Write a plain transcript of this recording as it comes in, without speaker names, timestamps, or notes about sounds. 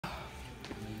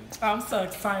I'm so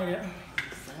excited.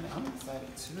 I'm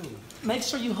excited too. Make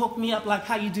sure you hook me up like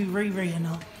how you do Riri and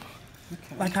them.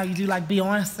 Okay. Like how you do like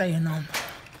Beyonce and them.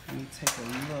 Let me take a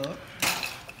look.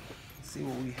 See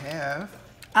what we have.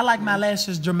 I like my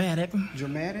lashes dramatic.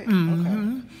 Dramatic?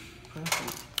 Mm-hmm. Okay.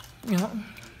 Perfect. Yeah.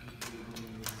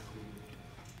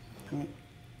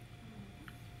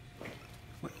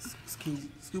 Wait, can you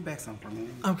scoot back some for me?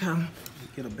 Okay.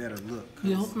 Get a better look.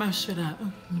 You hook my shit up.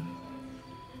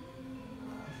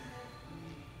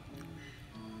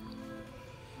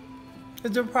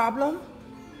 Is there a problem?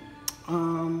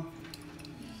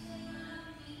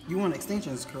 You want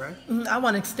extensions, correct? I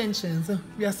want extensions.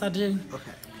 Yes, I do.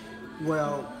 Okay.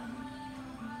 Well,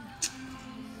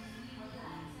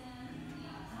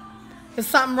 is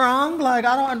something wrong? Like,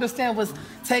 I don't understand what's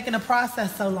taking the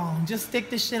process so long. Just stick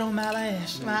this shit on my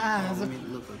lash, my eyes. Let me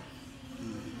look at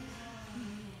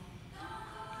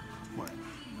what?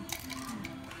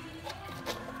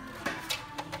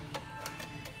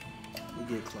 We'll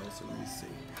get closer. Let me see.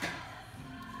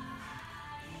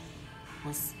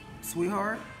 What's,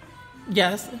 sweetheart?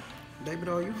 Yes. Baby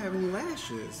doll, you have any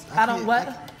lashes? I don't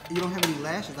what? You don't have any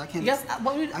lashes. I can't. Yes.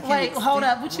 Wait, hold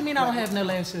up. What you mean I don't have no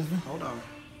lashes? Hold on.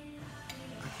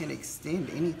 I can't extend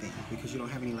anything because you don't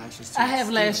have any lashes. I have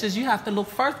lashes. You have to look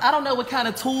first. I don't know what kind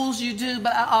of tools you do,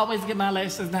 but I always get my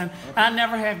lashes done. Okay. I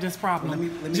never have this problem. Let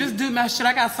me just do my shit.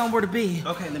 I got somewhere to be.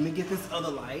 Okay, let me get this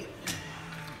other light.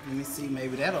 Let me see.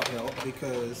 Maybe that'll help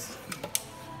because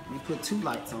you put two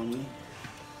lights on me.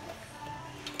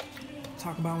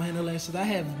 Talk about my handle lashes. I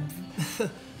have,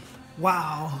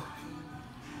 wow.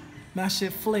 My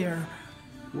shit flare.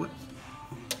 What?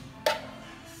 I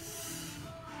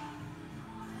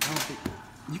don't think,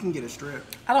 you can get a strip.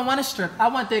 I don't want a strip. I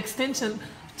want the extension.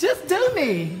 Just do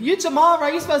me. You Jamaal,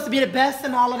 right? You're supposed to be the best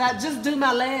and all of that. Just do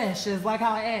my lashes like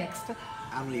how I asked.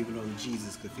 I don't even know if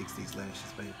Jesus could fix these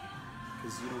lashes, baby.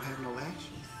 Because you don't have no lashes.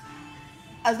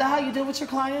 Is that how you do with your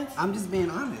clients? I'm just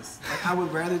being honest. Like, I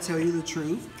would rather tell you the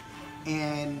truth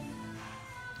and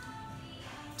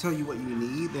tell you what you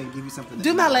need than give you something that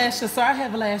do my lashes, sir. I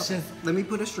have lashes. Okay. Let me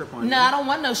put a strip on you. No, I don't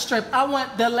want no strip. I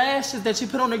want the lashes that you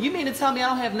put on there. You mean to tell me I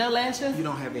don't have no lashes? You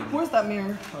don't have any. Where's that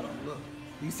mirror? Hold on, look.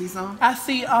 You see some? I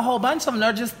see a whole bunch of them.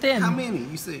 They're just thin. How many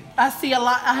you see? I see a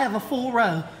lot. I have a full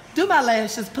row. Do my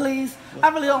lashes, please. What? I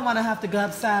really don't want to have to go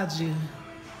upside you.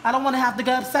 I don't want to have to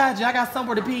go upside you. I got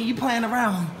somewhere to be. You playing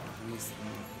around.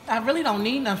 I really don't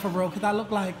need none for real because I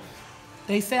look like,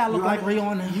 they say I look like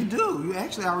Rihanna. You do. You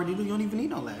actually already do. You don't even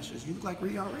need no lashes. You look like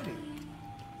Rih already.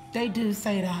 They do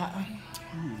say that.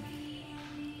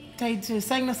 They do.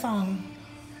 Sing the song.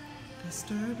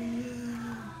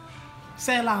 Disturbia.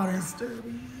 Say it louder.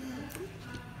 Disturbia.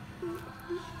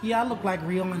 Yeah, I look like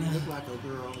Rihanna. You look like a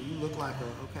girl. You look like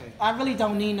a, okay. I really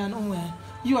don't need none on.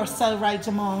 You are so right,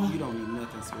 Jamaal. You don't need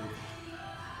nothing,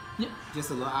 sweetie.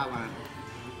 Just a little eyeliner.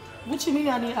 What you mean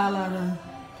I need eyeliner?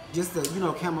 Just to, you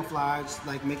know, camouflage,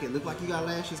 like make it look like you got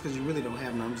lashes, because you really don't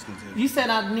have none. I'm just going to tell you. You said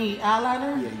I need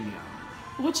eyeliner? Yeah, you need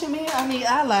eyeliner. What you mean I need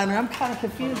eyeliner? I'm kind of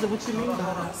confused at what you mean by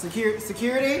that.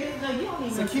 Security? No, you don't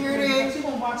need security? She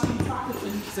won't watch me talking to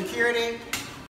you. Security?